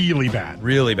 Like, really bad.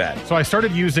 Really bad. So I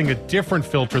started using a different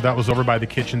filter that was over by the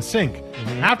kitchen sink.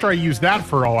 Mm-hmm. After I used that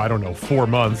for, 4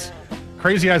 months,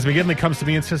 Crazy Eyes McGinley comes to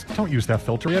me and says, don't use that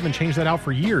filter. We haven't changed that out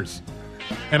for years.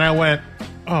 And I went,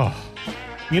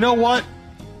 you know what?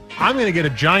 I'm going to get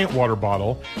a giant water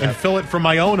bottle and fill it from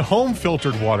my own home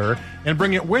filtered water and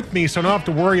bring it with me so I don't have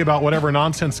to worry about whatever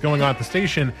nonsense going on at the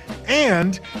station.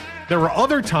 And... there were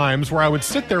other times where I would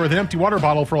sit there with an empty water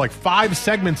bottle for like 5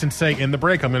 segments and say, in the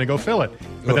break, I'm going to go fill it.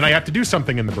 But then I have to do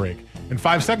something in the break. And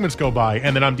 5 segments go by,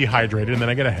 and then I'm dehydrated, and then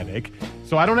I get a headache.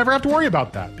 So I don't ever have to worry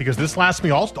about that because this lasts me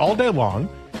all day long.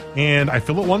 And I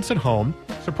fill it once at home.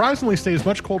 Surprisingly stays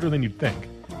much colder than you'd think.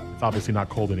 It's obviously not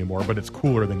cold anymore, but it's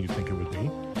cooler than you'd think it would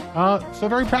be. So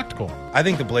very practical. I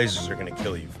think the Blazers are going to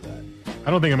kill you for that.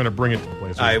 I don't think I'm going to bring it to the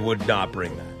Blazers. I would not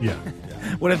bring that. Yeah.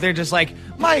 What if they're just like,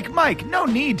 Mike, no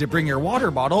need to bring your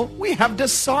water bottle. We have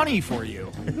Dasani for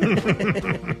you.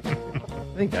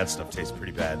 I think that stuff tastes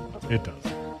pretty bad. It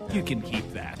does. You can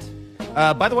keep that.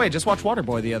 By the way, I just watched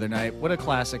Waterboy the other night. What a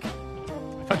classic. I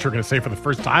thought you were going to say for the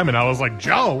first time, and I was like,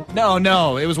 Joe.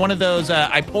 No. It was one of those,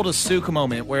 I pulled a Suk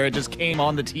moment where it just came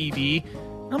on the TV.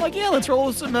 And I'm like, yeah, let's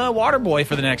roll some Waterboy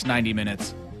for the next 90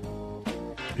 minutes.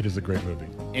 It is a great movie.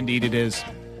 Indeed it is.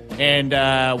 And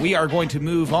we are going to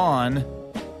move on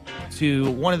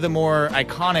to one of the more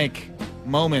iconic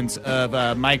moments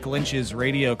of Mike Lynch's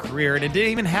radio career. And it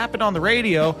didn't even happen on the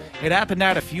radio. It happened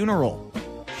at a funeral.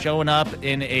 Showing up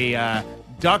in a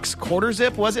Ducks quarter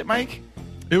zip, was it, Mike?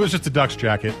 It was just a Ducks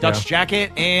jacket. Ducks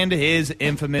jacket and his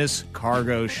infamous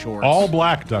cargo shorts. All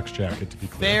black Ducks jacket, to be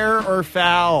clear. Fair or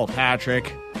foul,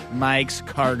 Patrick? Mike's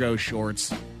cargo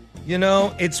shorts. You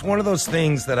know, it's one of those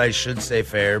things that I should say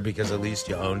fair because at least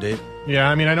you owned it. Yeah,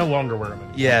 I mean, I no longer wear them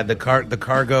anymore. Yeah, the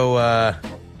cargo.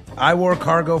 I wore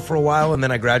cargo for a while, and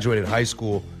then I graduated high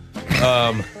school.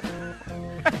 Shut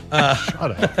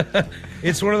up.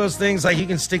 It's one of those things like you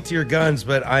can stick to your guns,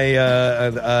 but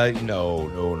no.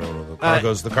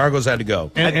 The cargos had to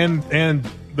go. And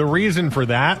the reason for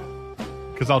that,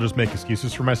 because I'll just make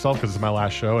excuses for myself because it's my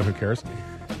last show and who cares.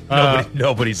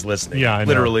 Nobody's listening. Yeah, I know.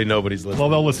 Literally nobody's listening. Well,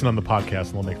 they'll listen on the podcast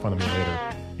and they'll make fun of me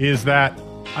later. Is that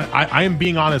I am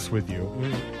being honest with you.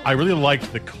 I really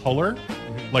liked the color,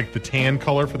 like the tan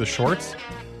color for the shorts.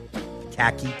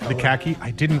 Khaki color. The khaki.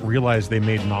 I didn't realize they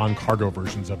made non-cargo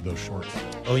versions of those shorts.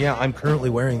 Oh, yeah, I'm currently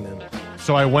wearing them.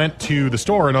 So I went to the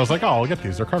store and I was like, oh, I'll get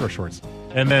these. They're cargo shorts.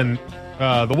 And then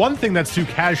the one thing that Suk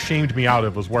has shamed me out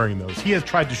of was wearing those. He has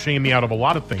tried to shame me out of a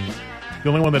lot of things. The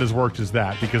only one that has worked is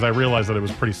that, because I realized that it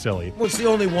was pretty silly. Well, it's the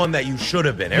only one that you should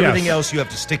have been. Everything else, you have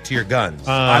to stick to your guns.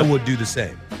 I would do the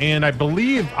same. And I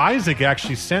believe Isaac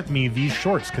actually sent me these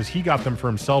shorts because he got them for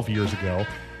himself years ago.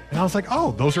 And I was like,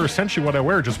 oh, those are essentially what I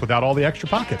wear, just without all the extra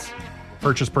pockets.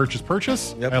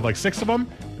 Purchase. Yep. I have like 6 of them,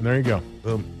 and there you go.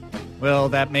 Boom. Well,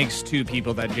 that makes 2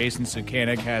 people that Jason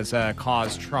Sukanik has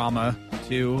caused trauma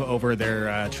to over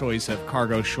their choice of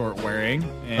cargo short wearing.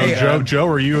 And, Joe,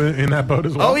 are you in that boat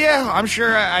as well? Oh, yeah, I'm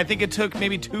sure. I think it took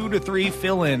maybe 2 to 3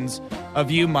 fill-ins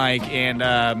of you, Mike. And,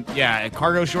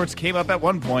 cargo shorts came up at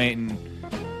one point, and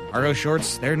cargo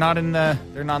shorts, they're not in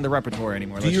the repertoire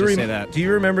anymore. Let's just say that. Do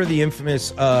you remember the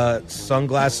infamous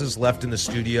sunglasses left in the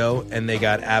studio and they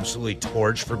got absolutely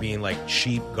torched for being like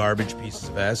cheap garbage pieces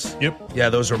of S? Yep. Yeah,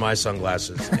 those are my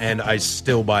sunglasses, and I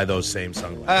still buy those same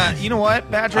sunglasses. You know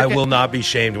what, Patrick? I will not be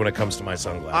shamed when it comes to my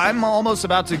sunglasses. I'm almost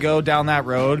about to go down that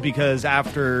road because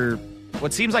after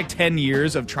what seems like 10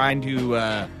 years of trying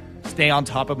to stay on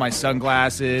top of my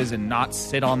sunglasses and not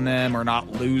sit on them or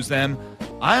not lose them,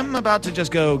 I'm about to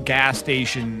just go gas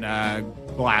station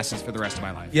glasses for the rest of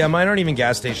my life. Yeah, mine aren't even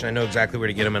gas station. I know exactly where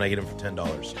to get them, and I get them for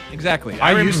 $10. Exactly.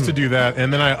 I used to do that,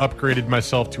 and then I upgraded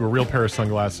myself to a real pair of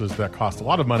sunglasses that cost a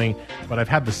lot of money, but I've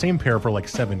had the same pair for like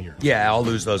 7 years. Yeah, I'll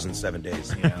lose those in 7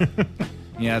 days. Yeah,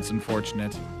 yeah, it's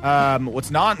unfortunate. What's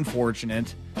not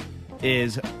unfortunate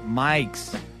is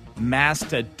Mike's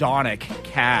mastodonic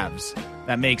calves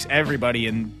that makes everybody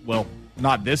in, well,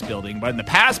 not this building, but in the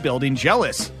past building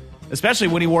jealous. Especially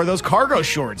when he wore those cargo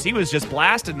shorts. He was just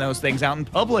blasting those things out in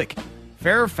public.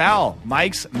 Fair or foul,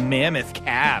 Mike's mammoth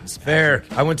calves. Fair.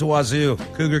 I went to Wazoo.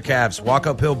 Cougar calves. Walk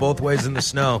uphill both ways in the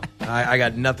snow. I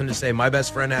got nothing to say. My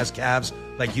best friend has calves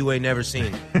like you ain't never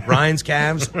seen. Ryan's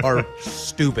calves are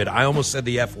stupid. I almost said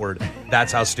the F word.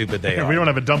 That's how stupid they are. We don't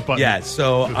have a dump button. Yeah,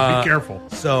 so be careful.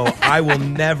 So I will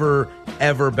never,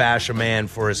 ever bash a man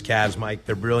for his calves, Mike.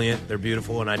 They're brilliant. They're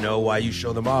beautiful, and I know why you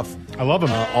show them off. I love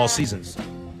them. All seasons.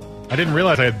 I didn't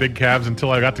realize I had big calves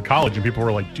until I got to college, and people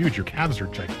were like, dude, your calves are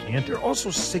gigantic. You're also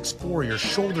 6'4". Your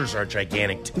shoulders are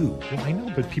gigantic, too. Well, I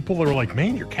know, but people are like,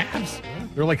 man, your calves.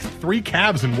 They're like 3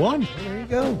 calves in one. Well, there you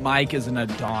go. Mike is an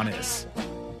Adonis.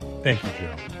 Thank you,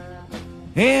 Joe.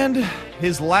 And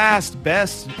his last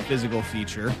best physical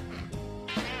feature,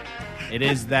 it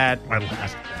is that... My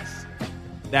last best.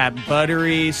 That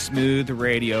buttery, smooth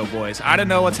radio voice. I don't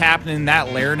know what's happening in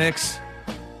that larynx,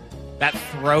 that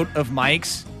throat of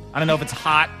Mike's. I don't know if it's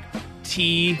hot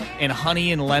tea and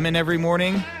honey and lemon every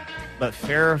morning, but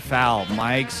fair or foul,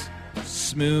 Mike's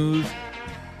smooth,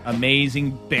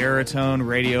 amazing baritone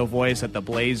radio voice that the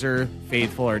Blazer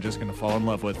faithful are just going to fall in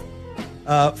love with.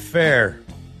 Fair.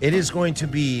 It is going to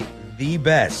be the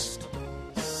best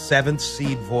 7th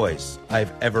seed voice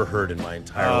I've ever heard in my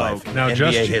entire life. In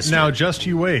NBA history. Just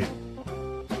you wait.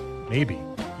 Maybe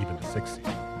even the 6th seed.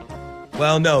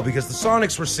 Well, no, because the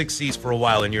Sonics were 6 seeds for a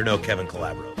while, and you're no Kevin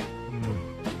Calabro.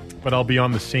 But I'll be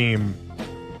on the same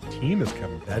team as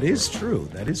Kevin. That is true.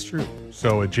 That is true.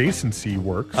 So adjacency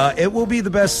works. It will be the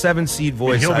best 7 seed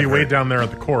voice. And he'll be way down there at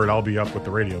the court. I'll be up with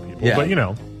the radio people. Yeah. But, you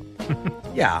know.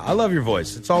 Yeah, I love your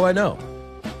voice. It's all I know.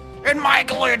 And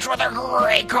Mike Lynch with a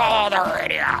great call on the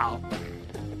radio.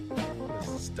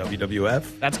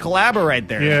 WWF? That's Collabor right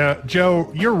there. Yeah,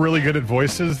 Joe, you're really good at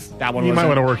voices. That one you might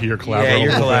want to work at your Collabor. Yeah,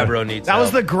 your Collabor needs That help.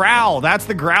 was the growl. That's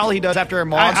the growl he does after a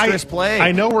monstrous play.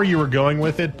 I know where you were going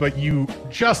with it, but you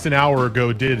just an hour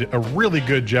ago did a really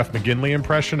good Jeff McGinley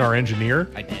impression, our engineer.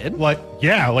 I did? Like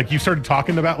you started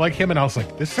talking about like him, and I was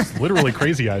like, this is literally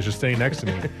crazy. I was just staying next to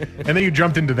me. And then you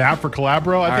jumped into that for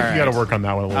Collabro. I think you got to work on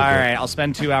that one a little bit. All right, I'll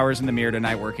spend 2 hours in the mirror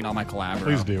tonight working on my Collabro.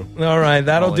 Please do. All right,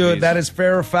 that'll do it. That is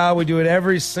Fair or Foul. We do it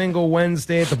every single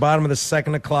Wednesday at the bottom of the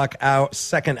second o'clock hour.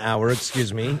 Second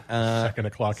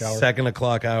o'clock hour. Second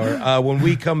o'clock hour. When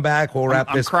we come back, we'll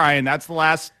wrap this. I'm crying. That's the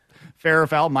last fair or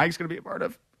foul, Mike's going to be a part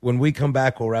of. When we come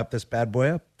back, we'll wrap this bad boy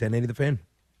up. 1080 The Fan.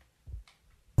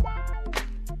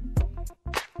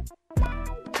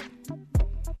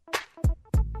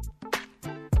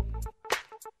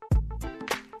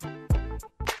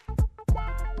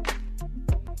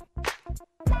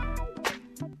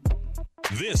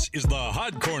 This is the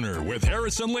Hot Corner with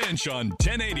Harrison Lynch on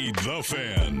 1080 The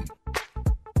Fan.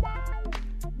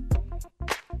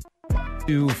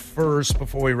 First,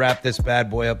 before we wrap this bad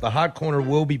boy up, the Hot Corner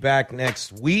will be back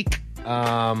next week.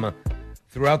 Throughout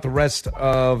the rest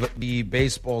of the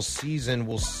baseball season,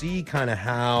 we'll see kind of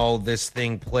how this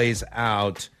thing plays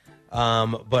out.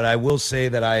 But I will say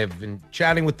that I have been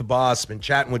chatting with the boss, been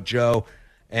chatting with Joe,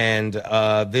 and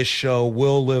this show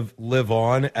will live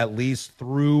on at least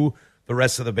through the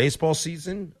rest of the baseball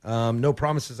season. No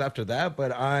promises after that,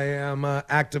 but I am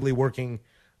actively working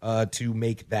to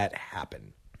make that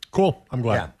happen. Cool. I'm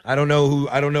glad. Yeah. I don't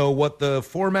know what the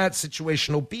format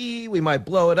situation will be. We might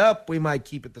blow it up. We might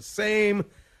keep it the same.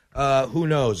 Who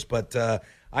knows? But I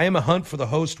am a Hunt for the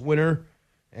Host winner,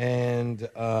 and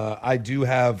I do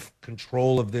have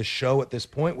control of this show at this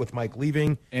point with Mike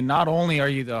leaving. And not only are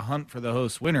you the Hunt for the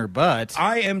Host winner, but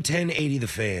I am 1080 The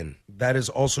Fan. That is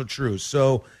also true.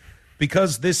 So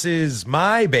because this is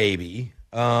my baby,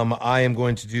 I am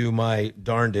going to do my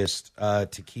darndest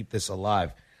to keep this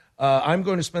alive. I'm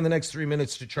going to spend the next 3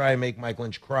 minutes to try and make Mike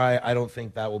Lynch cry. I don't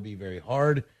think that will be very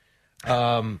hard.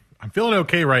 I'm feeling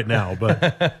okay right now,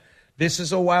 but this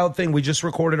is a wild thing. We just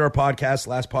recorded our podcast,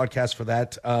 last podcast for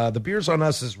that. The Beers on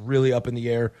Us is really up in the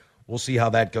air. We'll see how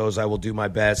that goes. I will do my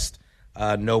best.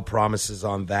 No promises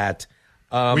on that.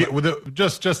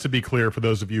 Just to be clear, for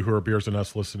those of you who are Beers on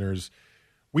Us listeners,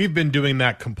 we've been doing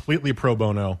that completely pro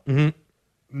bono.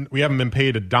 Mm-hmm. We haven't been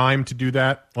paid a dime to do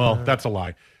that. Well, that's a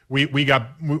lie. We got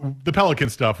the Pelican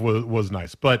stuff was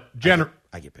nice, but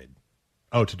I get paid.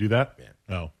 Oh, to do that? Yeah.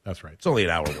 Oh, that's right. It's only an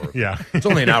hour work. Yeah, it's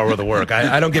only an hour worth of work.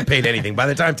 I don't get paid anything. By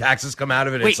the time taxes come out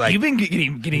of it, wait, it's like you've been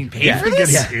getting paid for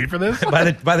this? Getting paid for this?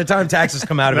 By the time taxes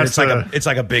come out of it, it's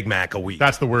like a Big Mac a week.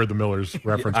 That's the word the Millers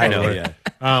reference. I know. Yeah.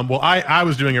 Well, I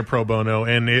was doing it pro bono,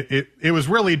 and it was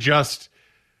really just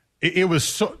it was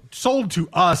sold to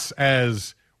us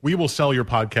as we will sell your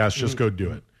podcast. Just go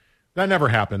do it. That never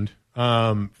happened.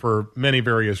 For many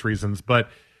various reasons, but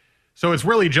so it's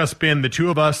really just been the two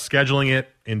of us scheduling it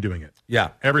and doing it. Yeah,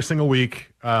 every single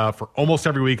week, for almost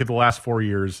every week of the last 4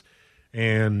 years,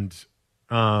 and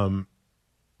so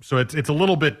it's a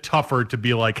little bit tougher to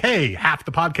be like, hey, half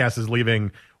the podcast is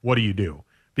leaving. What do you do?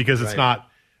 Because it's not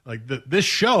like this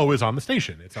show is on the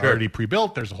station. It's already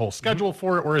pre-built. There's a whole schedule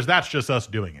for it. Whereas that's just us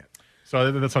doing it.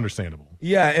 So that's understandable.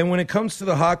 Yeah, and when it comes to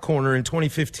the Hot Corner in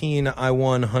 2015, I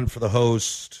won Hunt for the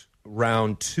Host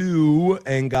round 2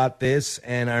 and got this,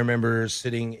 and I remember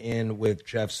sitting in with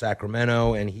Jeff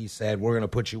Sacramento, and he said, we're going to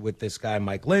put you with this guy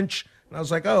Mike Lynch, and I was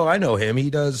like, oh, I know him.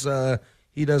 He does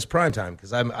primetime,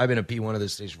 because I've been a P1 of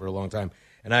this station for a long time,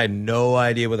 and I had no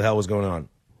idea what the hell was going on.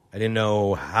 I didn't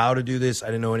know how to do this. I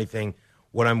didn't know anything.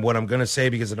 What I'm going to say,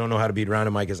 because I don't know how to beat around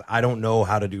it, Mike, is I don't know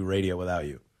how to do radio without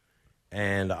you,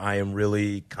 and I am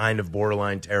really kind of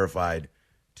borderline terrified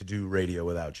to do radio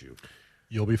without you.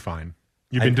 You'll be fine.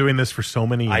 You've been doing this for so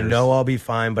many years. I know I'll be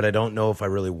fine, but I don't know if I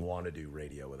really want to do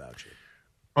radio without you.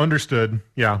 Understood.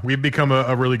 Yeah, we've become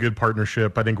a really good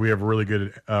partnership. I think we have a really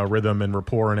good rhythm and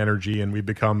rapport and energy, and we've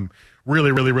become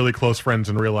really, really, really close friends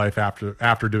in real life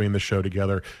after doing this show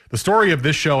together. The story of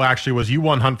this show actually was you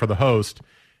won Hunt for the Host,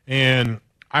 and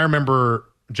I remember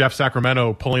Jeff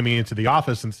Sacramento pulling me into the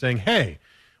office and saying, hey,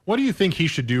 what do you think he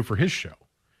should do for his show?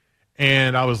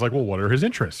 And I was like, well, what are his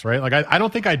interests, right? Like, I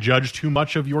don't think I judged too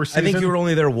much of your season. I think you were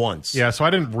only there once. Yeah, so I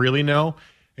didn't really know.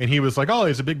 And he was like, oh,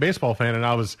 he's a big baseball fan. And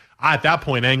I was, at that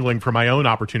point, angling for my own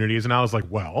opportunities. And I was like,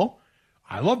 well,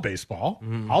 I love baseball.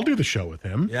 Mm-hmm. I'll do the show with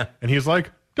him. Yeah. And he's like,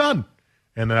 done.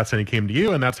 And then that's when he came to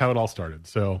you, and that's how it all started.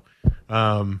 So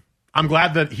I'm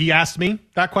glad that he asked me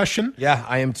that question. Yeah,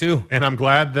 I am too. And I'm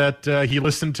glad that he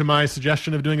listened to my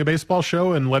suggestion of doing a baseball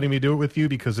show and letting me do it with you,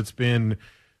 because it's been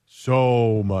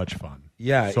so much fun.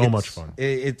 Yeah. So much fun.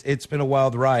 It's been a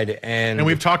wild ride. And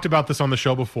we've talked about this on the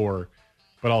show before,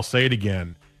 but I'll say it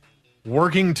again.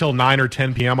 Working till 9 or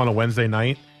 10 p.m. on a Wednesday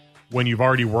night when you've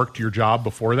already worked your job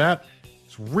before that,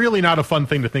 it's really not a fun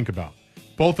thing to think about.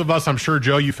 Both of us, I'm sure,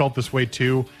 Joe, you felt this way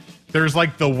too. There's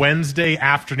like the Wednesday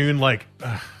afternoon, like,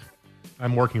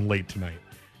 I'm working late tonight.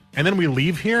 And then we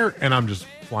leave here, and I'm just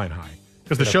flying high.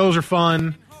 Because the shows are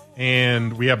fun,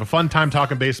 and we have a fun time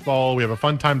talking baseball. We have a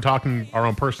fun time talking our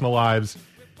own personal lives.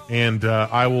 And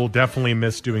I will definitely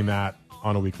miss doing that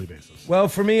on a weekly basis. Well,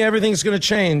 for me, everything's going to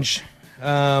change.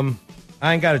 I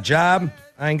ain't got a job.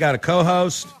 I ain't got a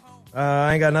co-host.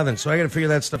 I ain't got nothing, so I got to figure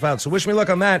that stuff out. So wish me luck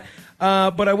on that.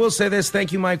 But I will say this.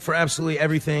 Thank you, Mike, for absolutely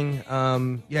everything.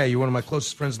 Yeah, you're one of my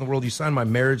closest friends in the world. You signed my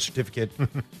marriage certificate.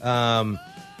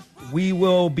 We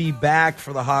will be back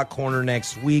for the Hot Corner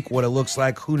next week. What it looks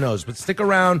like, who knows? But stick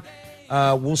around.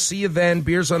 We'll see you then.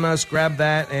 Beers on us. Grab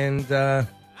that and, I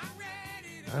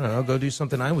don't know, go do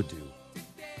something I would do.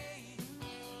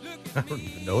 I don't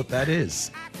even know what that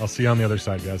is. I'll see you on the other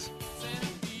side, guys.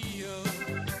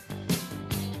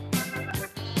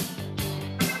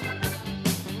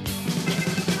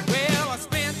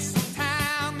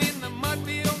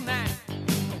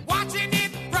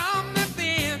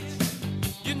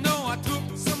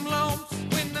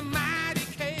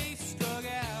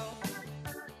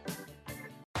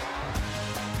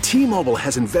 T-Mobile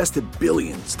has invested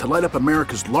billions to light up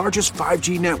America's largest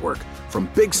 5G network, from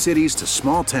big cities to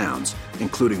small towns,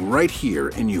 including right here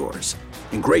in yours.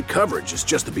 And great coverage is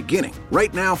just the beginning.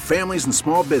 Right now, families and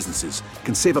small businesses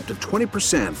can save up to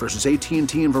 20% versus AT&T and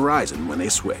Verizon when they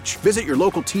switch. Visit your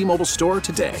local T-Mobile store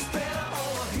today.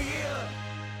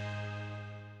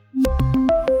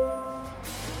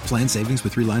 Plan savings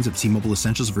with 3 lines of T-Mobile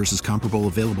Essentials versus comparable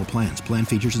available plans. Plan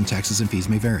features and taxes and fees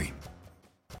may vary.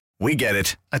 We get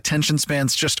it. Attention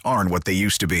spans just aren't what they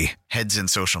used to be. Heads in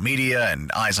social media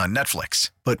and eyes on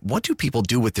Netflix. But what do people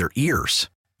do with their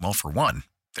ears? Well, for one,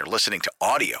 they're listening to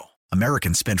audio.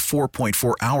 Americans spend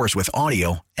 4.4 hours with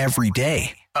audio every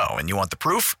day. Oh, and you want the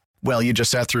proof? Well, you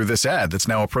just sat through this ad that's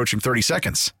now approaching 30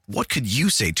 seconds. What could you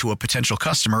say to a potential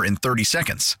customer in 30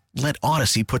 seconds? Let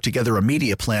Odyssey put together a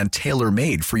media plan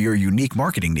tailor-made for your unique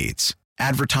marketing needs.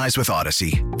 Advertise with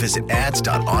Odyssey. Visit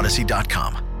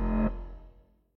ads.odyssey.com.